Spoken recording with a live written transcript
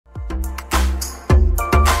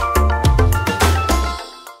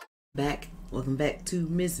back. Welcome back to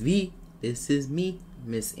Miss V. This is me,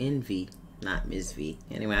 Miss NV, not Miss V.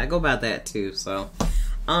 Anyway, I go by that too, so.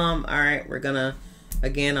 Alright, we're gonna,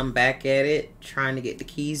 again, I'm back at it, trying to get the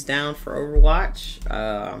keys down for Overwatch.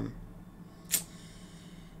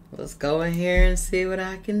 Let's go in here and see what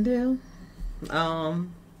I can do.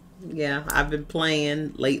 Yeah, I've been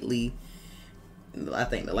playing lately. I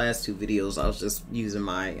think the last two videos I was just using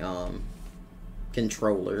my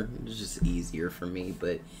controller. It's just easier for me,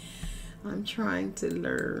 but I'm trying to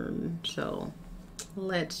learn, so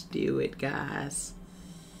let's do it, guys.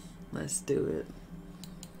 Let's do it.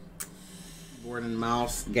 Board and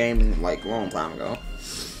mouse gaming like a long time ago.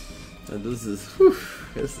 So this is whew,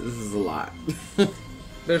 this is a lot.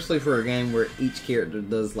 Especially for a game where each character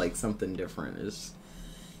does like something different. It's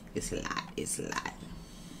a lot. It's a lot.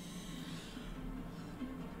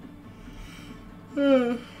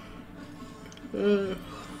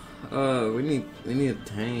 We need a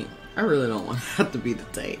tank. I really don't want to have to be the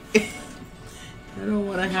tank. I don't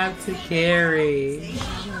want to have to carry. I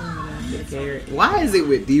don't want to have to carry. Why is it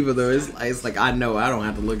with Diva though? It's like I know I don't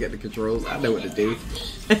have to look at the controls. I know what to do.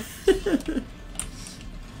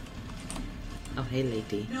 Oh hey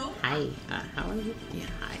lady. Hi. How are you? Yeah.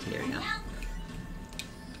 Hi. Here we go.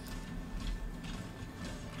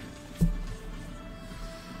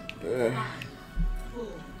 4,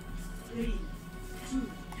 3, 2,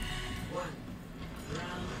 1.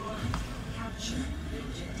 Round 1. Capture the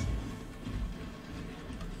jet.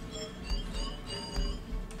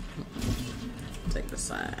 Take the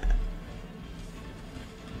side.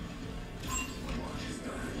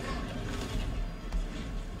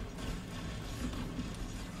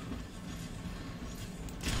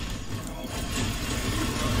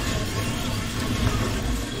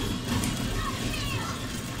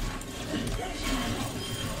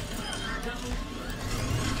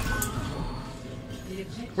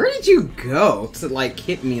 Where did you go to like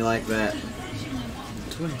hit me like that?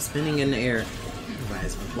 Twin spinning in the air.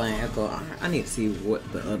 Everybody's been playing Echo. I need to see what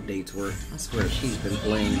the updates were. I swear she's been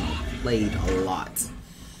played a lot.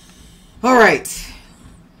 Alright.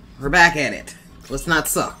 We're back at it. Let's not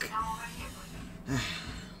suck.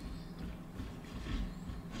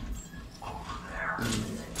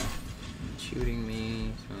 Shooting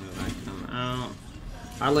me as soon as I come out.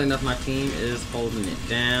 Oddly enough, my team is holding it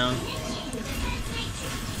down.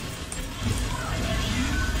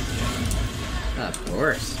 Of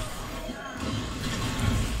course.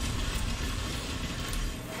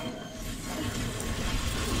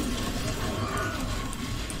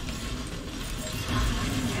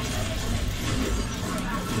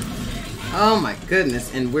 Oh my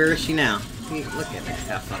goodness, and where is she now? Look at that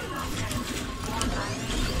heifer.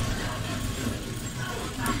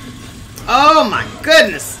 Oh my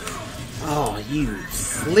goodness! Oh, you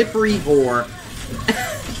slippery whore.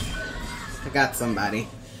 I got somebody.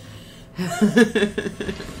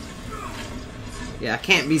 Yeah, I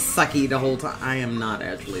can't be sucky the whole time. I am not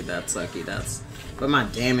actually that sucky. But my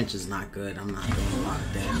damage is not good. I'm not doing a lot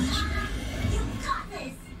of damage.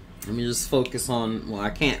 Let me just focus on. Well,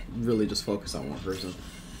 I can't really just focus on one person.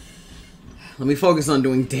 Let me focus on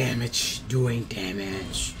doing damage. Doing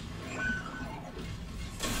damage.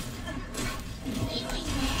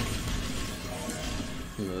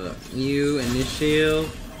 Look, you and this shield.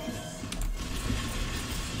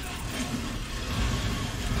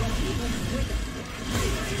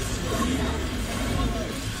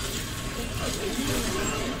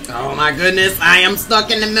 Oh my goodness, I am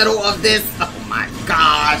stuck in the middle of this. Oh my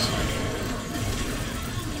gosh.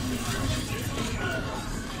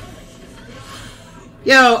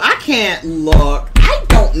 Yo, I can't look. I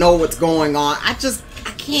don't know what's going on. I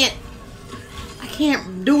can't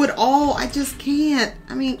do it all. I just can't.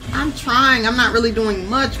 I mean, I'm trying. I'm not really doing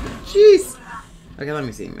much, but jeez. Okay, let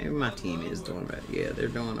me see. Maybe my team is doing better. Yeah, they're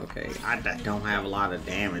doing okay. I don't have a lot of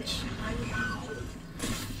damage.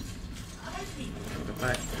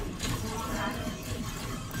 Back.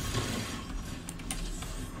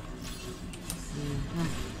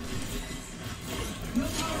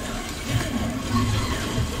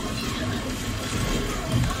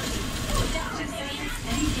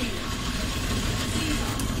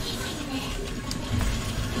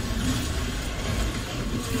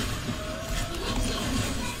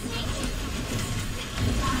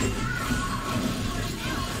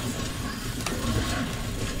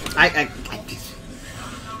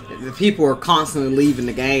 The people are constantly leaving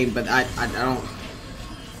the game, but I don't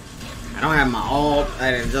have my ult.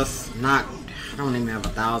 I don't even have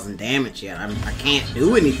 1,000 damage yet. I can't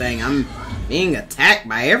do anything. I'm being attacked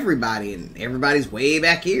by everybody, and everybody's way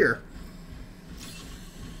back here.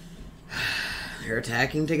 They're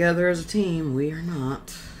attacking together as a team. We are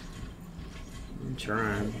not. I'm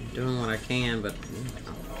trying, doing what I can, but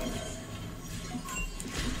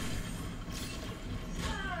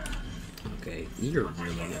okay, you're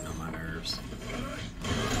really getting on my nerves.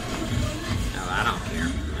 No, I don't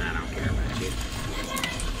care. I don't care about you.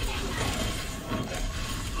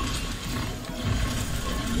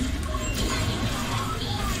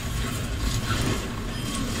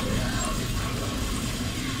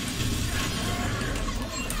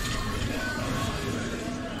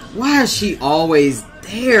 Why is she always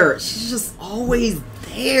there? She's just always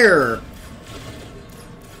there.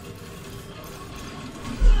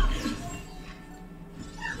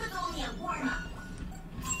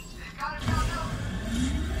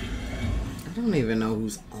 I don't even know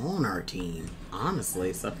who's on our team, honestly,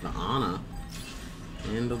 except for Anna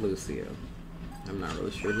and the Lucio. I'm not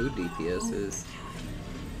really sure who DPS is.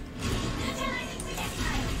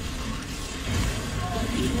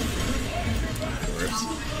 Of course.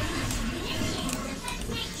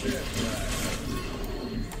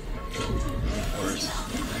 Of course.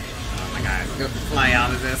 Oh my god, go fly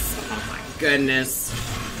out of this. Oh my goodness.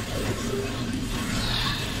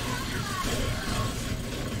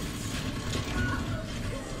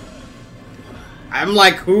 I'm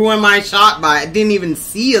like, who am I shot by? I didn't even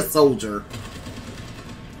see a soldier.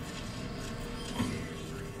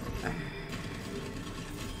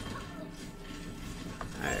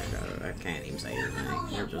 I can't even say anything.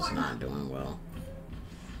 We're just not doing well.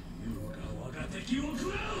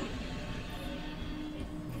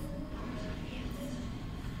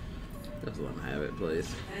 Just let me have it,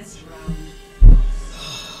 please.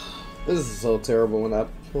 This is so terrible when I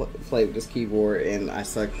play with this keyboard and I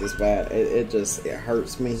suck this bad. It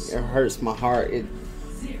hurts me. It hurts my heart.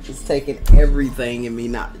 It's taking everything in me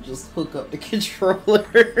not to just hook up the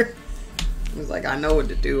controller. It's like I know what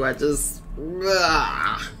to do. I just...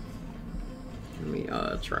 Let me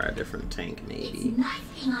try a different tank maybe.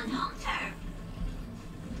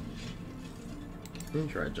 Let me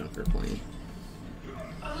try Junker Queen.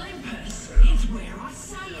 Olympus is where I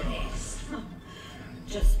say it is.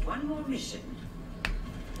 Just one more mission.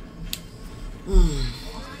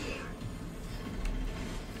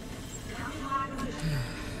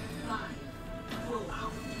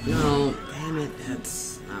 No, damn it,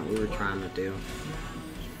 that's not what we were trying to do.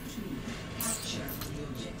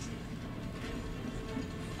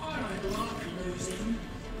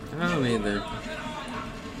 I don't either.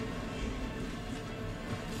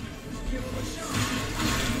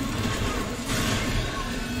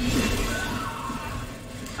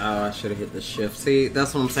 Oh, I should have hit the shift. See,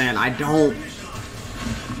 that's what I'm saying. I don't...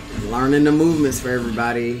 Learning the movements for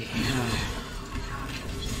everybody.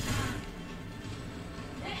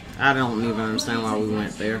 I don't even understand why we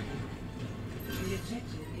went there.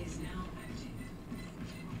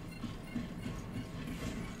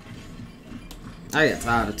 I get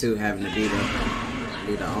tired of too having to be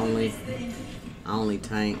the only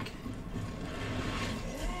tank.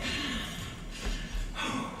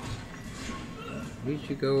 Where'd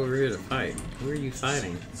you go over here to fight? Where are you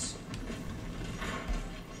fighting?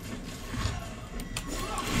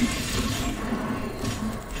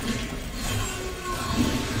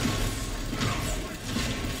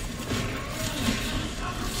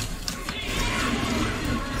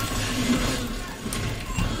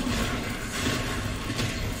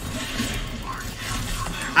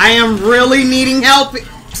 I am really needing help.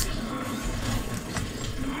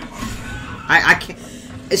 I can't.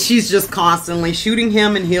 She's just constantly shooting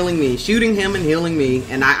him and healing me, shooting him and healing me,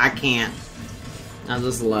 and I can't. I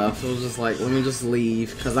just left. I was just like, let me just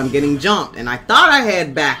leave because I'm getting jumped, and I thought I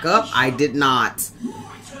had backup. I did not.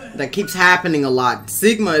 That keeps happening a lot.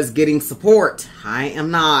 Sigma is getting support. I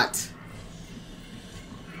am not.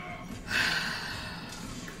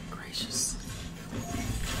 Gracious.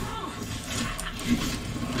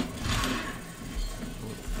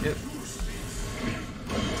 Yep.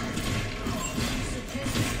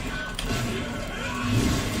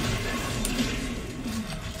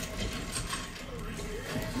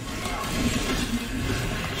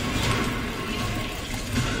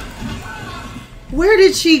 Where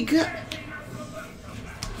did she go?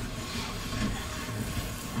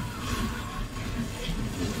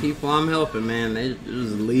 People I'm helping, man, they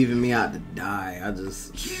just leaving me out to die. I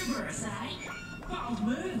just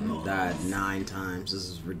died 9 times. This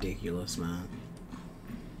is ridiculous, man.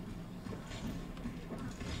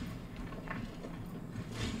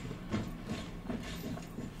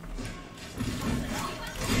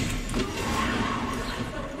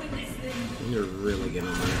 You're really getting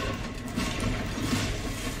on there.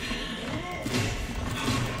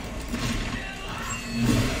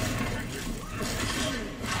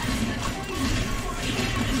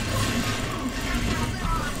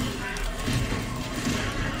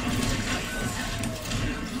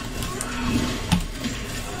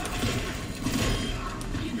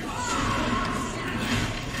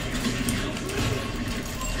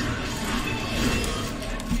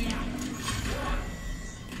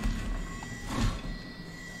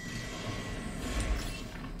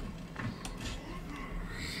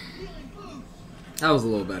 That was a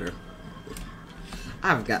little better.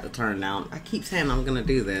 I've got to turn down. I keep saying I'm gonna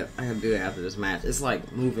do that. I have to do it after this match. It's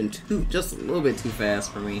like moving just a little bit too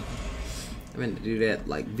fast for me. I meant to do that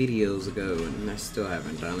like videos ago, and I still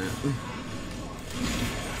haven't done it.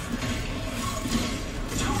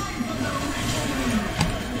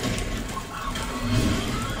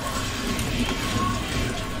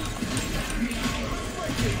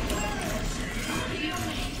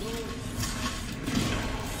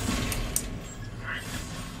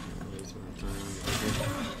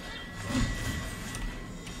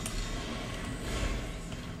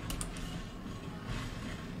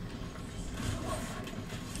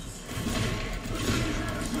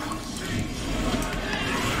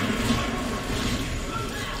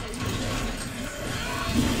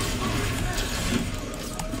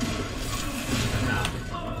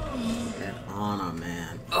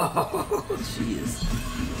 Oh, jeez.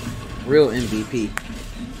 Real MVP.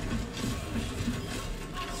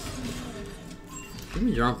 Let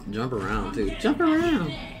me jump around, too. Jump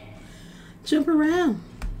around. Jump around.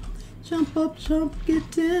 Jump up, jump, get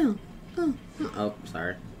down. Oh,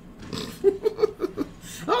 sorry. I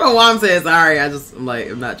don't know why I'm saying sorry.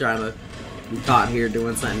 I'm not trying to be caught here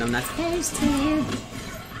doing something I'm not supposed to.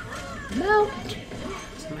 No.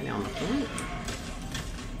 Somebody on the point.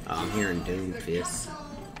 Oh, I'm hearing Doom Fist.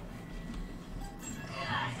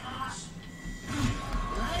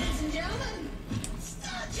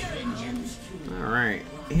 Alright.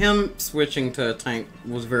 Him switching to a tank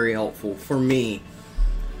was very helpful for me.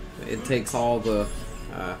 It takes all the...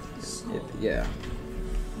 yeah.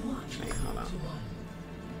 Wait, hold on.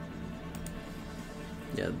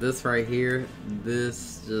 Yeah, this right here,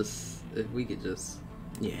 this just... If we could just...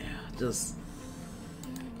 Yeah, just...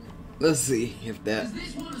 Let's see if that... Is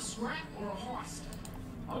this one a scrap or a horse?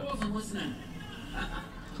 I wasn't listening.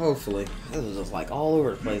 Hopefully. This is just like all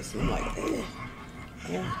over the place. I'm like, eh.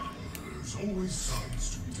 Yeah. There's always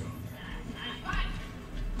science to be done. I'm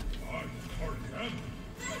hard at.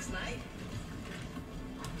 Thanks, mate.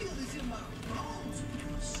 Feel this in my bones.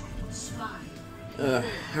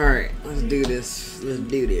 Alright, let's do this. Let's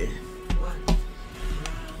do this.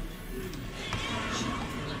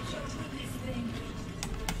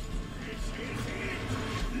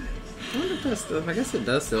 I wonder if that stuff, I guess it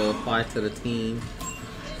does still apply to the team.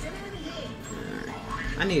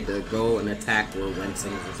 Alright. I need to go and attack where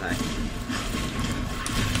Winston's attacking.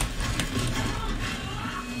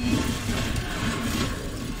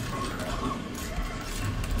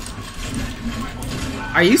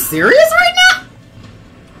 Are you serious right now?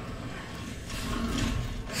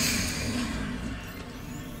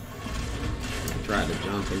 I tried to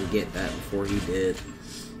jump and get that before he did.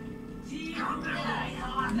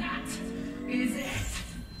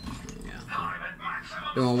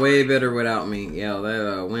 Doing way better without me. Yeah,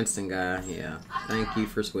 that Winston guy, yeah. Thank you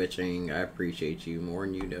for switching. I appreciate you more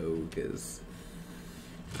than you know, because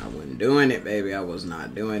I wasn't doing it, baby. I was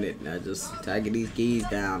not doing it. I get these keys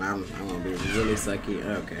down. I'm gonna be really sucky.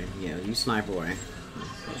 Okay, yeah, you snipe away.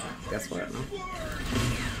 Guess what? No?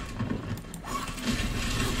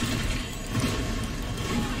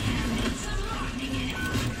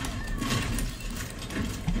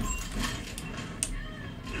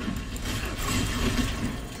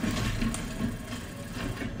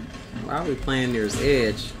 Why are we playing near his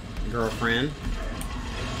edge, girlfriend?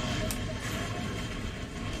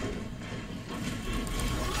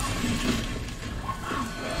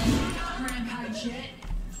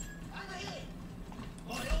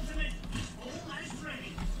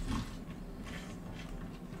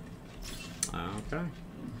 Okay.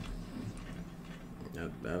 I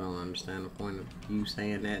don't understand the point of you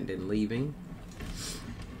saying that and then leaving.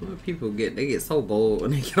 Well, people they get so bold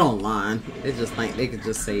when they get online. They just think they could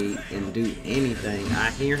just say and do anything. I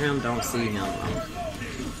hear him, don't see him.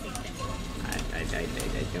 I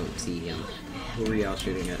don't see him. Who are y'all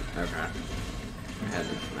shooting at? Okay.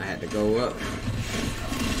 I had to go up.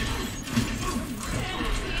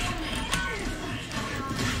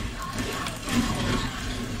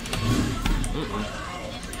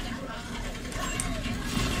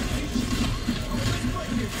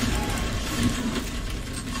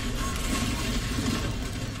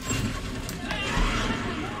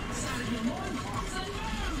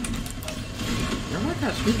 Oh my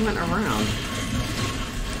gosh, we went around.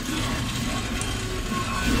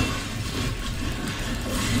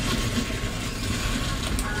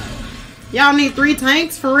 Y'all need 3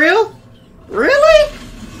 tanks for real? Really?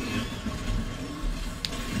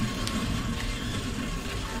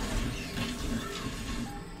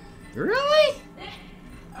 Really?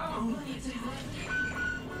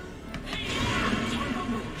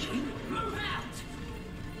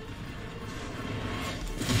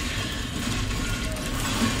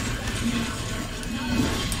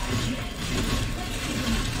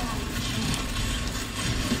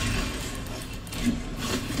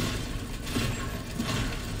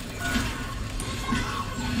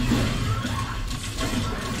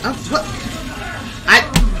 What?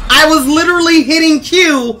 I was literally hitting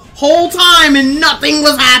Q whole time and nothing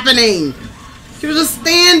was happening. She was just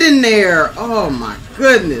standing there. Oh my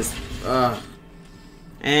goodness.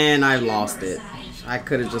 And I lost it. I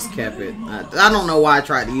could have just kept it. I don't know why I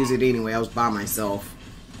tried to use it anyway. I was by myself.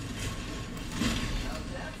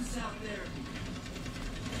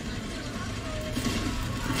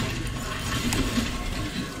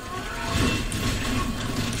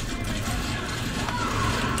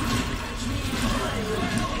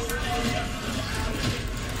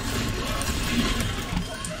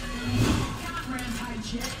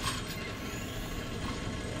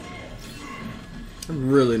 I'm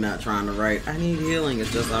really not trying to write. I need healing.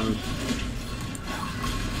 It's just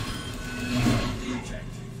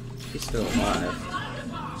she's still alive.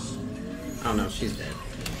 Oh no, she's dead.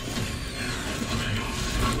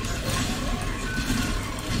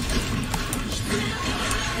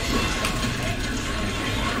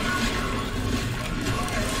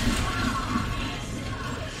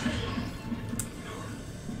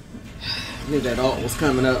 I knew that ult was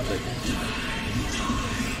coming up, but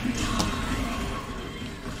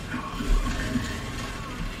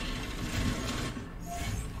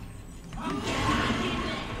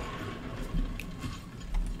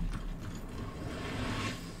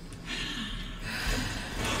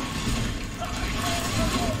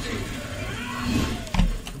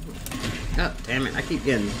God damn it, I keep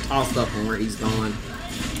getting tossed up on where he's going.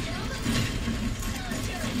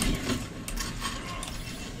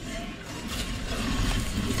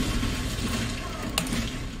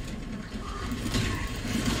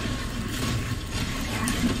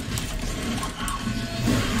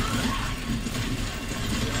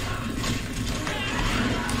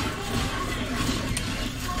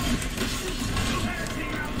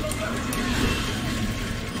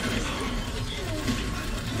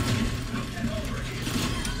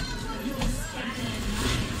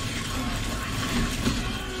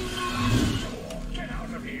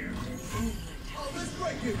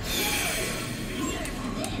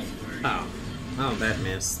 Oh, that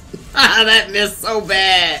missed. That missed so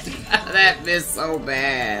bad. That missed so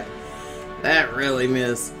bad. That really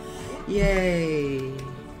missed. Yay.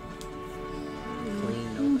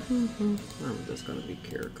 I'm just gonna be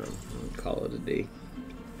Kiriko. I'll call it a day.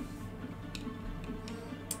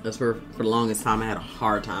 That's for the longest time I had a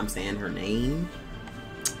hard time saying her name.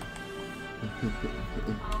 I'll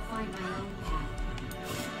find my own path.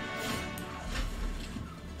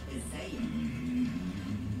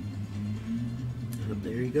 Oh,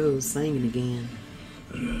 there he goes, singing again.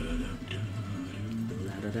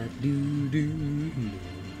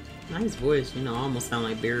 Nice voice, you know, almost sound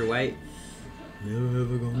like Barry White. Never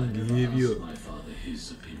ever gonna give you up.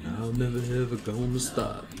 I'll never ever gonna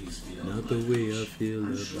stop. Not the way I feel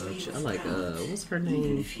about you. I like, what's her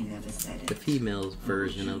name? The female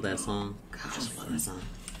version of that song. Gosh, I love that song.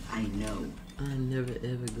 I know. I never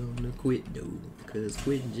ever gonna quit though, cause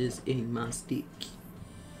quitting just ain't my stick.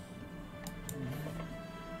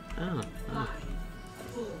 Oh. 5,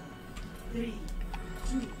 4, 3,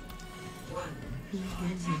 2, 1.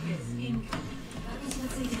 Attackers incoming.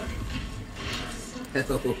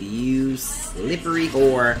 Oh, you slippery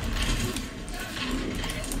whore.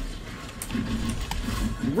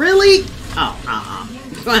 Really? Oh,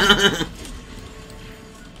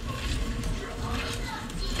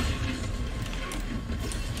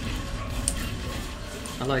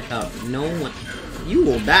 I like how no one... You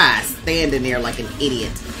will die standing there like an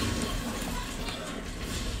idiot.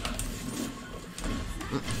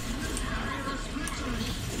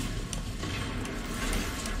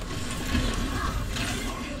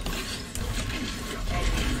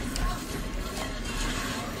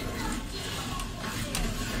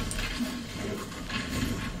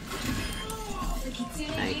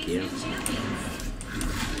 Thank you.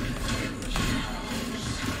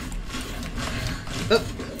 Oh.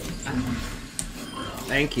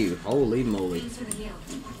 Thank you. Holy moly.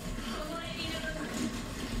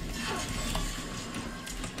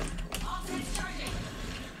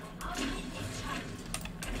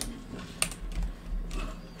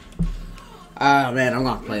 Man, I'm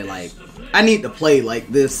gonna play like... I need to play like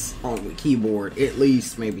this on the keyboard at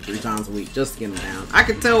least maybe 3 times a week just to get them down. I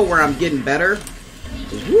can tell where I'm getting better.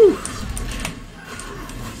 Woo.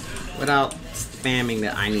 Without spamming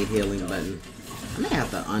the I need healing button. I may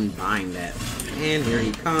have to unbind that. And here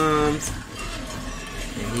he comes.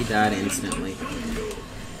 And he died instantly.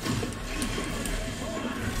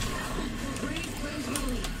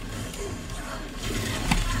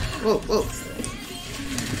 Whoa, whoa.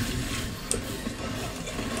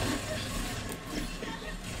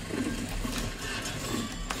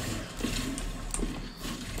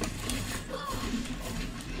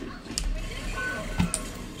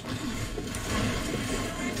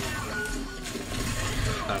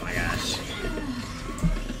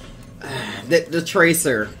 The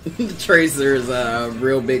tracer. The tracer is a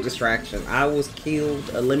real big distraction. I was killed,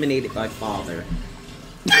 eliminated by father.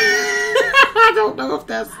 I don't know if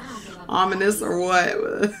that's ominous or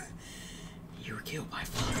what. You were killed by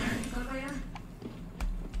father.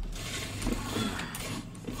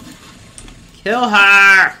 Kill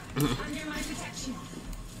her! Under my protection.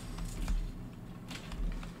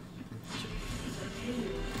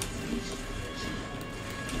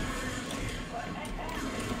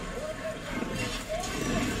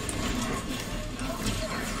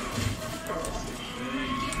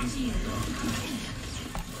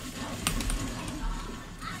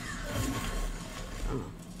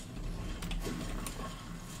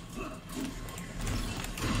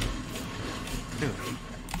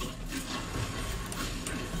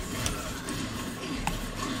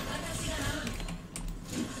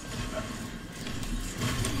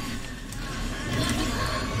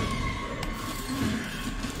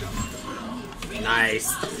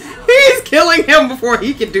 Nice. He's killing him before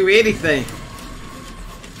he can do anything.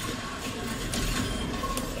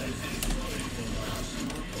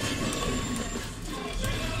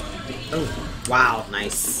 Oh, wow.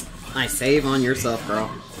 Nice. Nice save on yourself,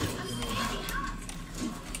 girl.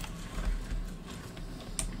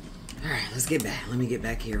 Alright, let's get back. Let me get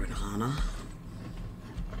back here with Hana.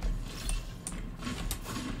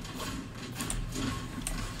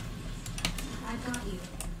 I got you.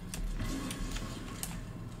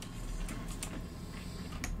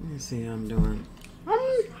 Let me see how I'm doing. I'm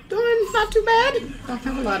doing not too bad. Don't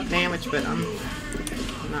have a lot of damage, but I'm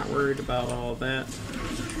not worried about all that.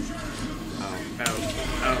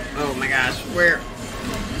 Oh my gosh. Where?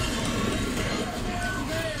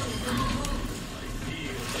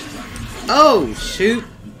 Oh, shoot.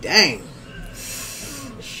 Dang.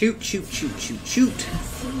 Shoot.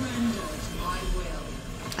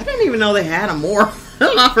 I didn't even know they had a more. This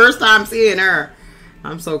is my first time seeing her.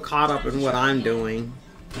 I'm so caught up in what I'm doing.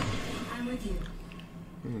 I'm with you.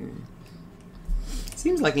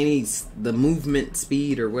 Seems like the movement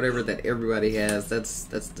speed or whatever that everybody has, that's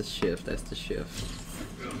the shift. That's the shift.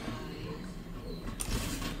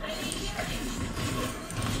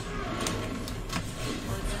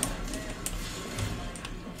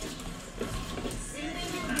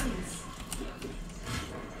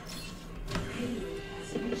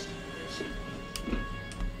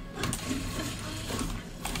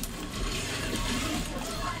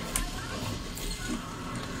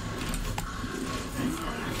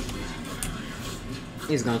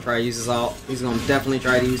 He's gonna try to use his ult. He's gonna definitely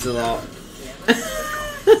try to use his ult.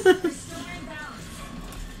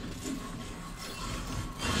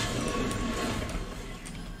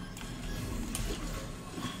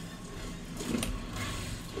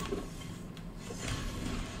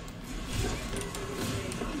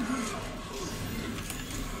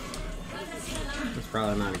 That's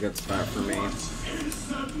probably not a good spot for me.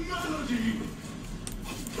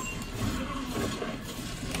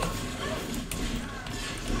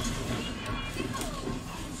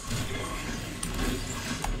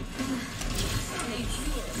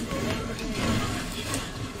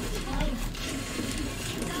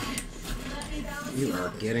 You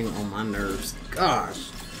are getting on my nerves. Gosh.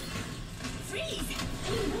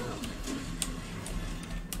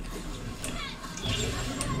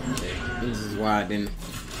 This is why I didn't.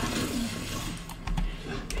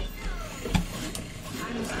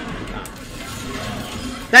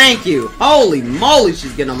 Thank you. Holy moly,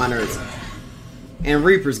 she's getting on my nerves. And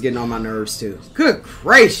Reaper's getting on my nerves too. Good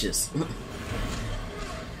gracious.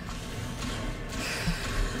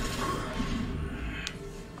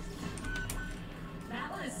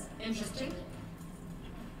 Interesting.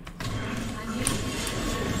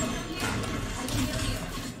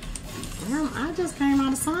 Damn, I just came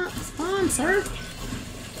out of spawn, sir.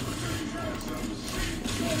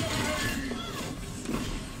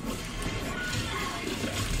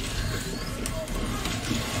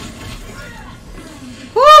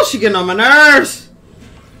 Woo, she getting on my nerves.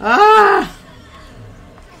 Ah.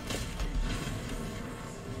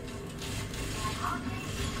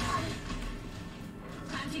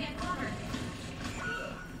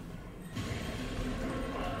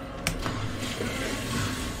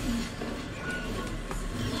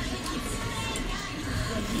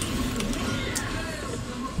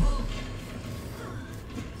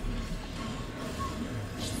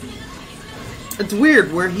 It's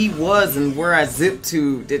weird where he was and where I zipped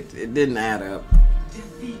to. It didn't add up.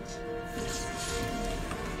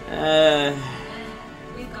 It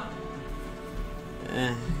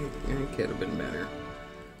could have been better.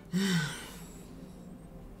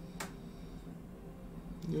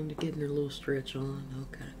 Need to get her a little stretch on.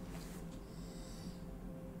 Okay.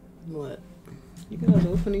 What? You guys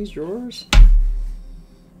open these drawers?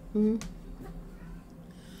 Hmm?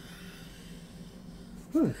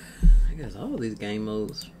 Whew. I guess all these game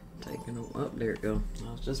modes taking them up. There it go.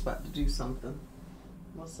 I was just about to do something.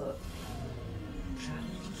 What's up?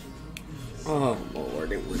 Oh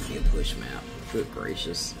Lord, it would be a push map. Good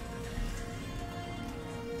gracious.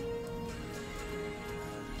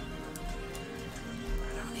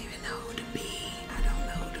 I don't even know who to be. I don't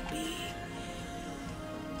know who to be.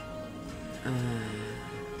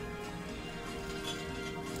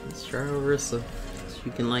 Let's try Orisa. She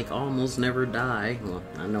can like almost never die. Well,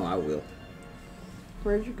 I know I will.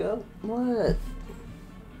 Where'd you go? What?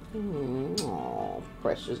 Oh,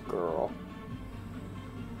 precious girl.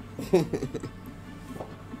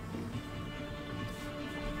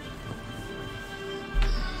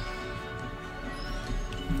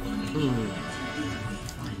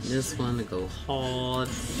 This one to go hard,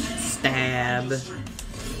 stab,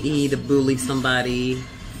 E to bully somebody,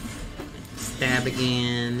 stab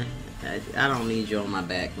again. I don't need you on my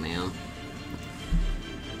back, ma'am.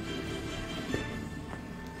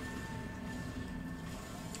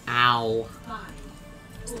 Ow.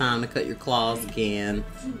 It's time to cut your claws again.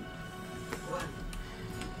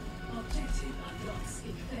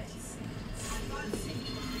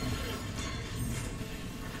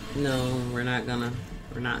 No, we're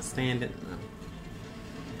not standing.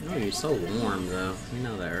 No. Oh, you're so warm though. You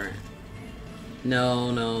know that, right?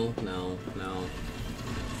 No.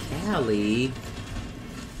 Callie.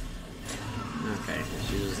 Okay,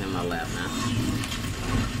 she's just in my lap now.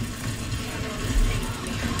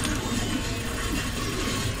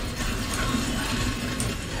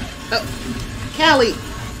 Oh, Callie!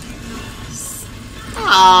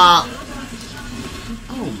 Stop!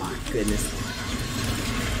 Oh my goodness.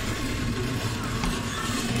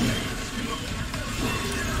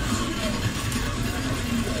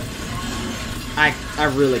 I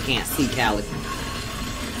really can't see Callie.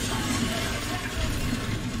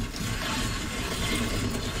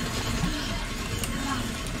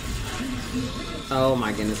 Oh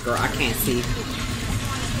my goodness, girl, I can't see.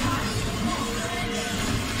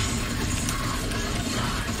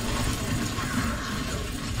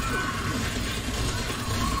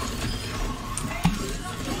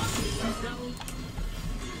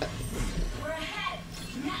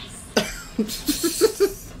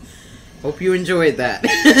 Hope you enjoyed that.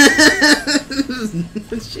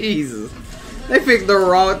 Jesus. They pick the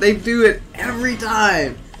wrong. They do it every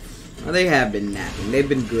time. Well, they have been napping. They've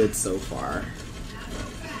been good so far.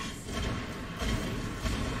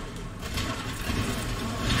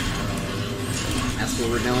 That's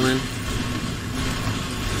what we're doing.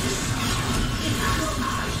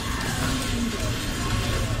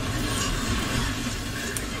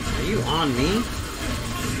 Are you on me?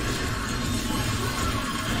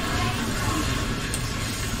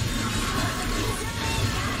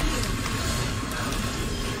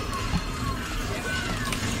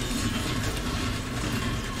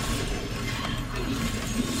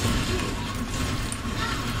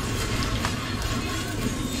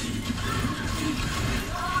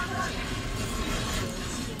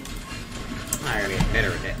 I gotta get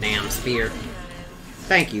better at that damn spear.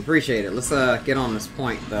 Thank you, appreciate it. Let's get on this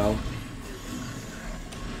point though.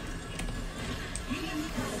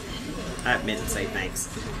 I meant to say thanks.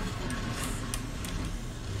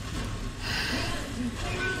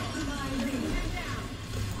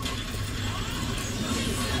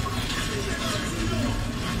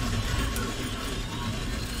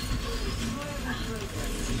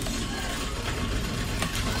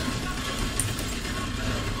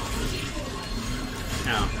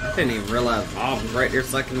 Oh, I didn't even realize Bob was right there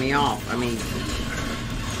sucking me off. I mean...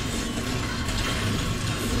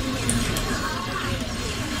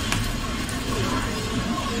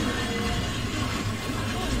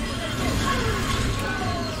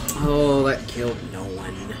 Oh, that killed no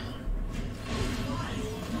one.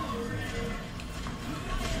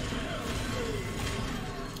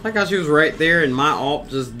 Like how she was right there and my ult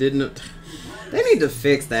just didn't... They need to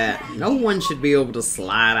fix that. No one should be able to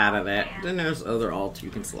slide out of that. Then there's other ults you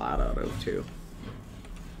can slide out of too.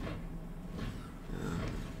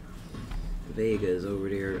 Vega's over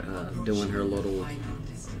there doing her little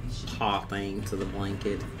paw thing to the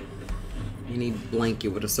blanket. Any blanket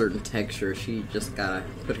with a certain texture, she just gotta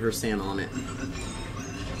put her scent on it.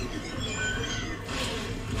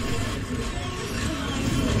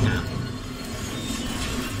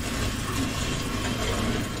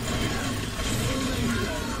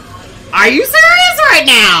 Are you serious right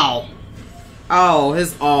now? Oh,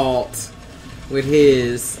 his ult with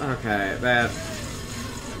his... Okay, that...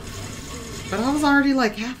 But I was already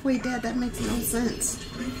like halfway dead. That makes no sense.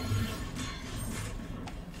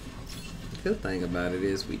 Good thing about it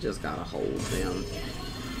is we just gotta hold them.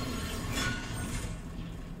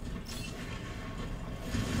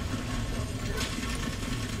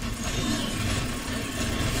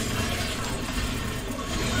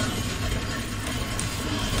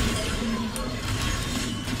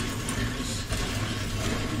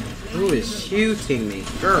 Who is shooting me?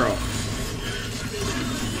 Girl.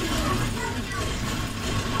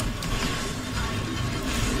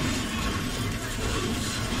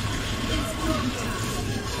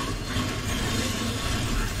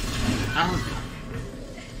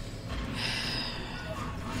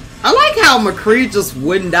 I like how McCree just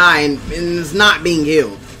wouldn't die and is not being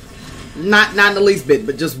healed. Not in the least bit,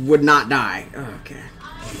 but just would not die. Okay.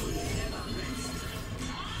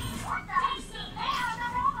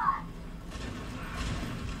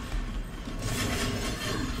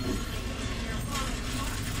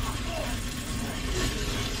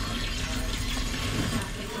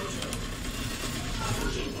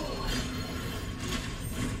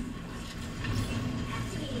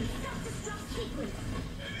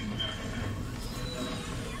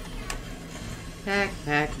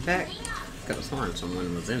 Back. Could have sworn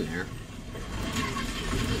someone was in there.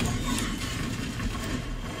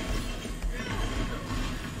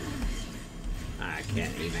 I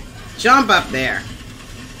can't even jump up there.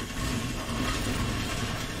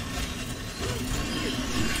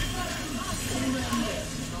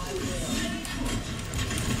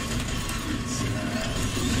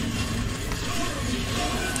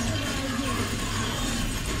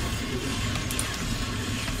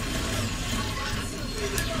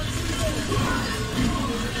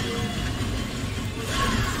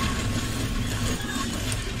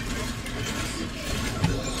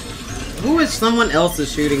 Who is someone else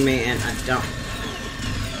is shooting me and I don't.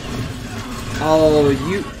 Oh,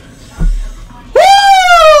 you.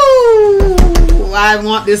 Woo! I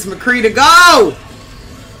want this McCree to go.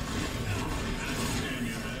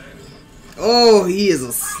 Oh, he is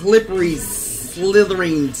a slippery,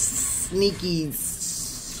 slithering, sneaky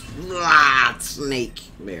snake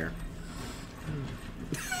there.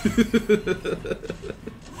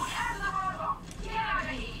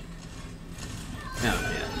 Oh,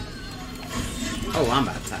 yeah. Oh, I'm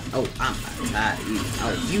about to. Oh, I'm about to tie you.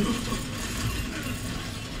 Oh, you.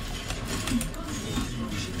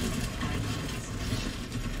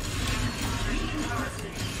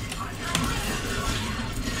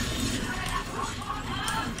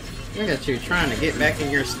 Look at you trying to get back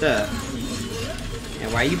in your stuff.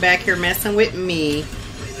 And why you back here messing with me?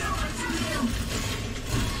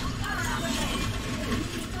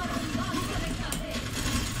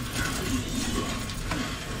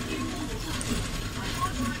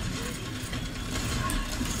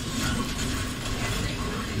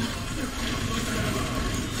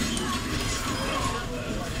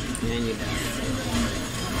 And you die.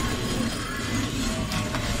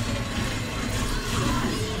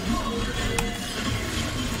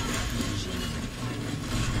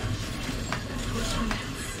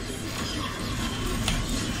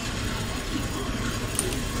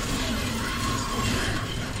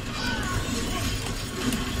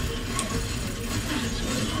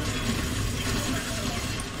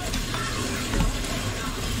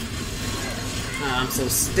 I'm so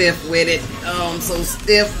stiff with it. Oh, I'm so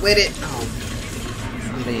stiff with it.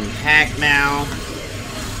 Oh, I'm being hacked now.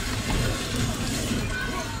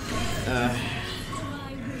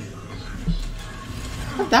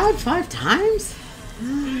 I've died 5 times?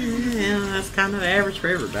 Yeah, that's kind of average for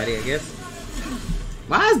everybody, I guess.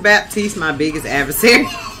 Why is Baptiste my biggest adversary?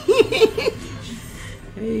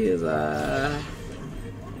 He's a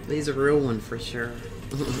real one for sure.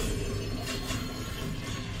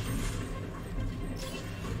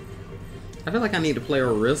 I feel like I need to play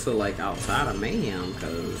Orisa like outside of Mayhem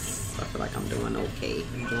because I feel like I'm doing okay.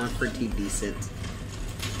 I'm doing pretty decent.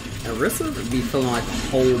 Orisa would be feeling like a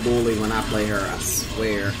whole bully when I play her, I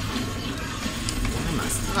swear. Why am I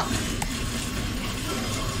stopping?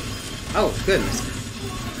 Oh, goodness.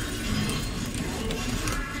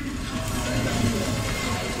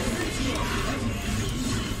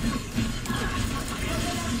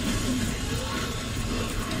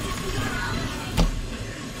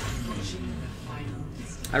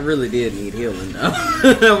 I really did need healing though.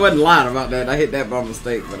 I wasn't lying about that. I hit that by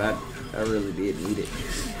mistake, but I really did need it.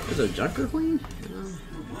 Is there a Junker Queen?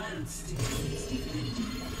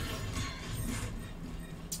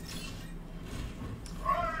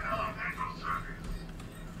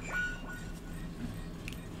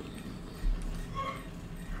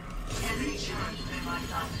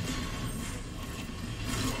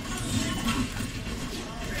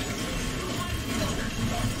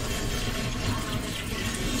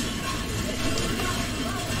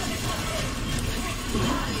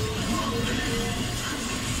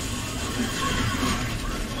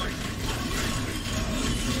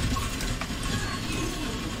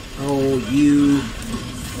 you.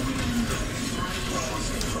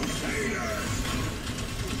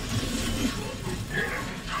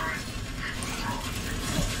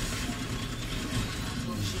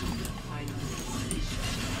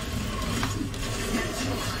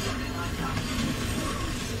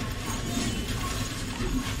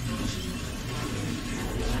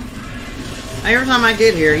 Every time I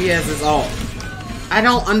get here, he has his ult. I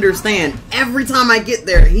don't understand. Every time I get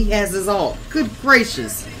there, he has his ult. Good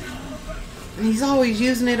gracious. And he's always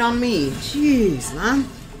using it on me. Jeez, man.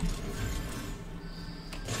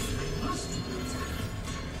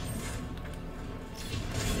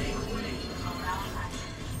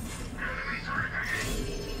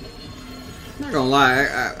 I'm not gonna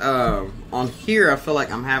lie, on here I feel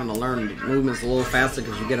like I'm having to learn the movements a little faster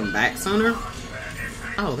because you get them back sooner.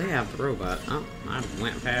 Oh, they have the robot. Oh, I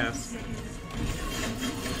went past.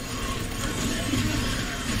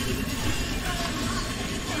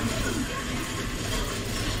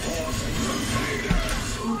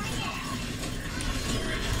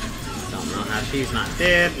 Don't know how she's not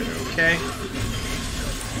dead, but okay.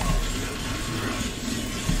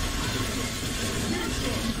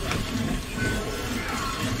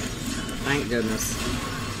 Thank goodness.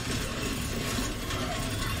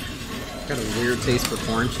 Got a weird taste for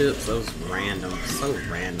corn chips. That was random. So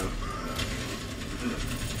random.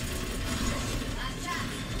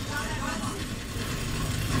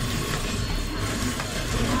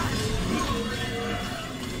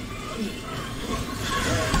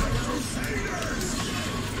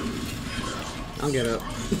 Don't get up.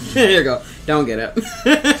 There you go. Don't get up.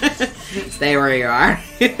 Stay where you are.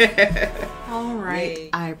 Alright.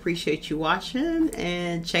 I appreciate you watching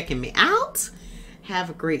and checking me out. Have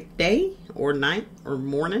a great day or night or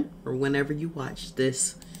morning or whenever you watch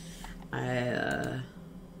this. Yeah,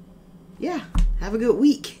 have a good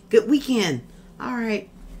week. Good weekend. All right.